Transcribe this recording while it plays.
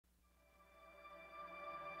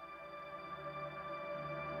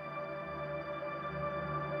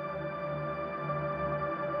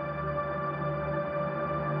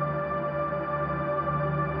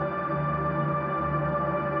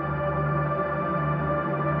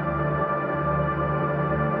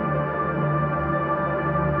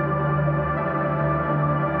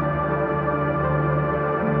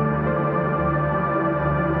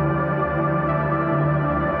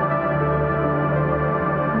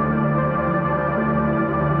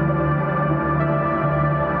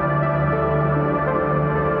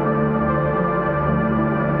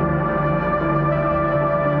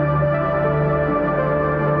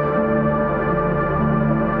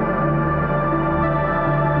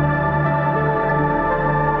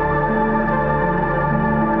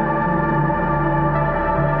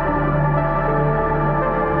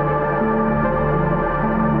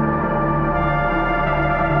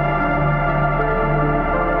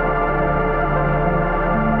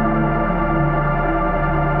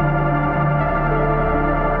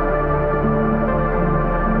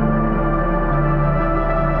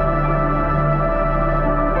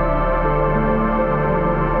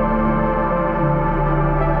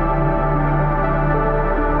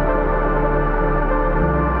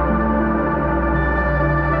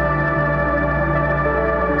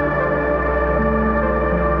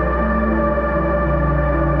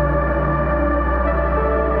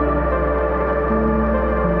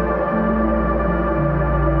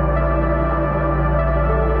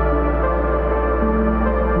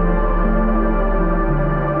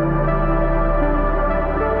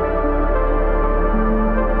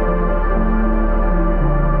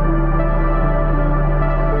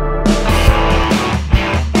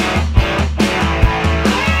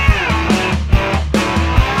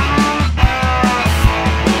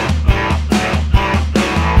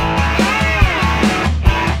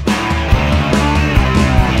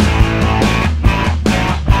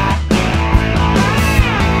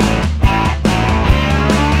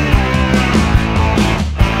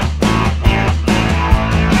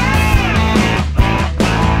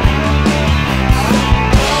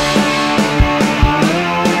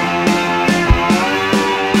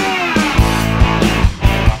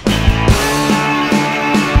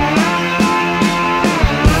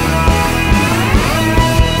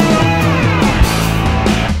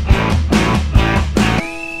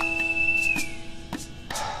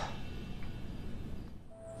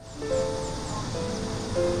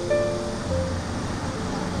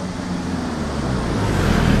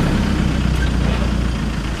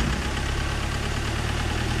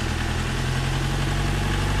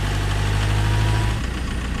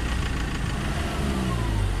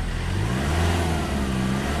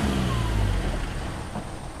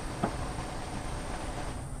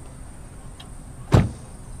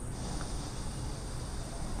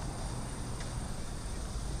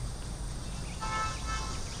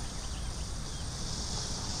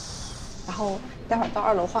后待会儿到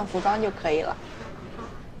2楼换服装就可以了。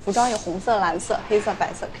服装有红色、蓝色、黑色、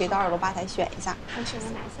白色，可以到2楼吧台选一下。我选个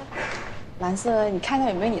蓝色吧。蓝色，你看一下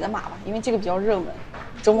有没有你的码吧，因为这个比较热门，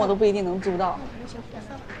周末都不一定能租到。我选红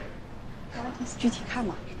色吧。具体看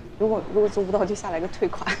嘛，如果租不到就下来个退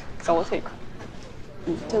款，找我退款。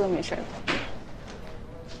这都没事的。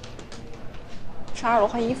上2楼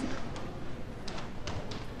换衣服。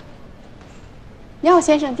你好，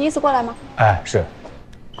先生，第一次过来吗？哎，是。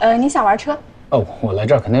你想玩车？哦，我来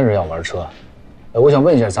这儿肯定是要玩车。我想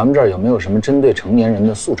问一下，咱们这儿有没有什么针对成年人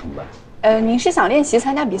的速成班？您是想练习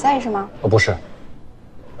参加比赛是吗？哦，不是。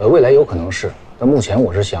未来有可能是，但目前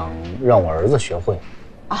我是想让我儿子学会。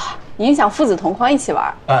啊，您想父子同框一起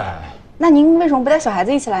玩？哎，那您为什么不带小孩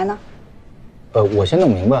子一起来呢？我先弄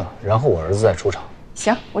明白了，然后我儿子再出场。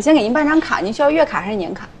行，我先给您办张卡，您需要月卡还是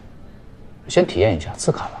年卡？先体验一下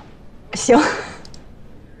次卡吧。行。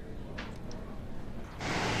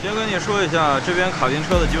先跟你说一下这边卡丁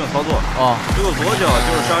车的基本操作啊，这个左脚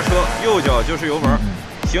就是刹车，右脚就是油门。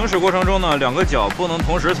行驶过程中呢，2个脚不能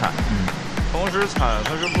同时踩，同时踩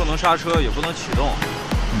它是不能刹车，也不能启动。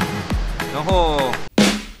然后。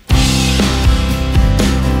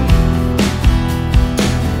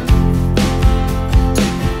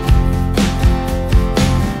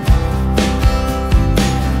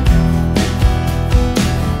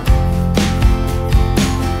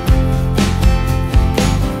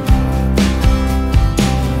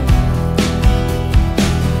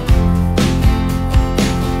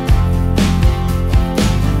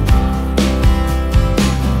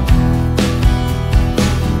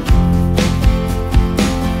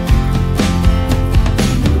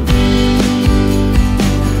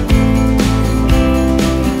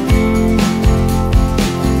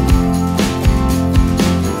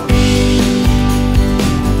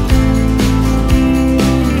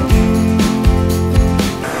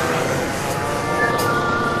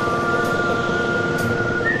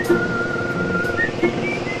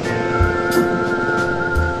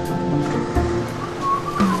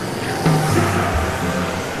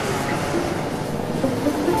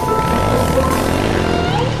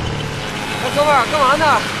干嘛呢？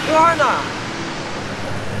遛弯呢？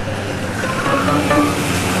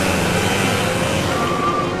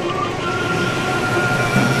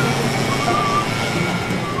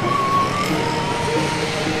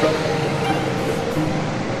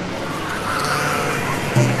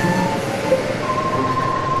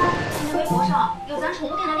微博上有咱宠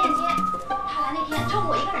物店的链接，他来那天只有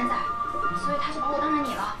我一个人在，所以他就把我当成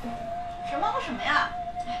你了。什么和什么呀？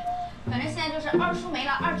反正现在就是2叔没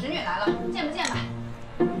了，2侄女来了，见不见吧？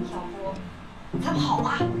要不咱跑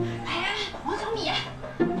啊！哎，王小米，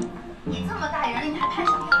你这么大人了，你还盼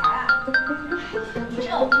小女孩啊？你知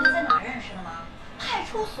道我们在哪认识的吗？派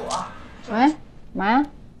出所。喂，嘛呀？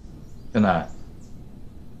小奶，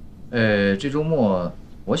这周末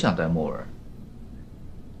我想带莫文。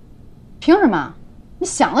凭什么？你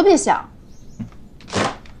想都别想。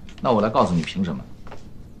那我来告诉你凭什么。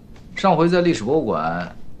上回在历史博物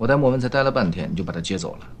馆，我带莫文才待了半天，你就把她接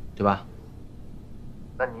走了，对吧？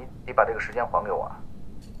那你得把这个时间还给我啊！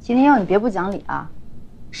今天要你别不讲理啊！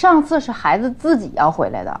上次是孩子自己要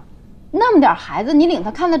回来的，那么点孩子，你领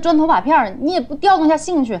他看那砖头瓦片，你也不调动一下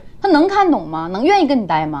兴趣，他能看懂吗？能愿意跟你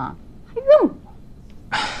待吗？还怨我？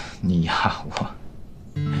你呀，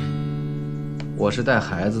我是带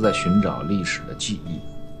孩子在寻找历史的记忆。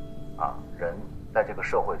啊，人在这个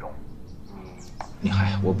社会中，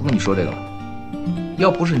我不跟你说这个了。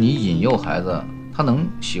要不是你引诱孩子，他能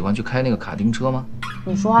喜欢去开那个卡丁车吗？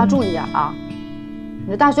你说话注意点啊！你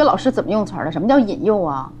这大学老师怎么用词的？什么叫引诱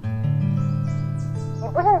啊？你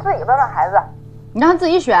不信你自己问问孩子，你让他自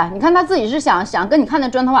己选，你看他自己是想跟你看那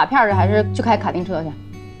砖头瓦片去，还是去开卡丁车去？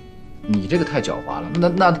你这个太狡猾了。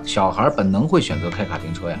那小孩本能会选择开卡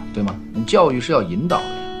丁车呀，对吗？你教育是要引导的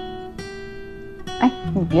呀。哎，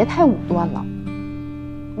你别太武断了。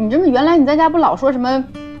你这么原来你在家不老说什么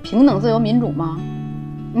平等、自由、民主吗？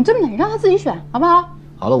你这么点，你让他自己选，好不好？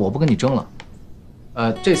好了，我不跟你争了。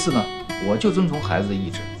这次呢，我就遵从孩子的意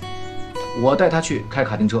志，我带他去开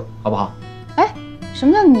卡丁车，好不好？哎，什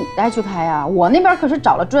么叫你带去开呀？我那边可是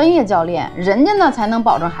找了专业教练，人家呢才能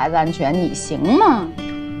保证孩子安全，你行吗？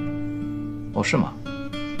哦，是吗？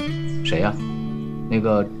谁呀？那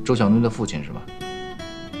个周小妮的父亲是吧？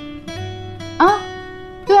啊，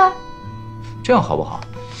对啊。这样好不好？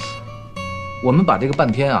我们把这个半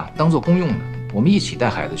天啊当做公用的，我们一起带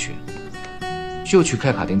孩子去，就去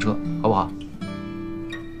开卡丁车，好不好？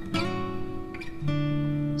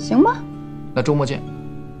行吧。那周末见。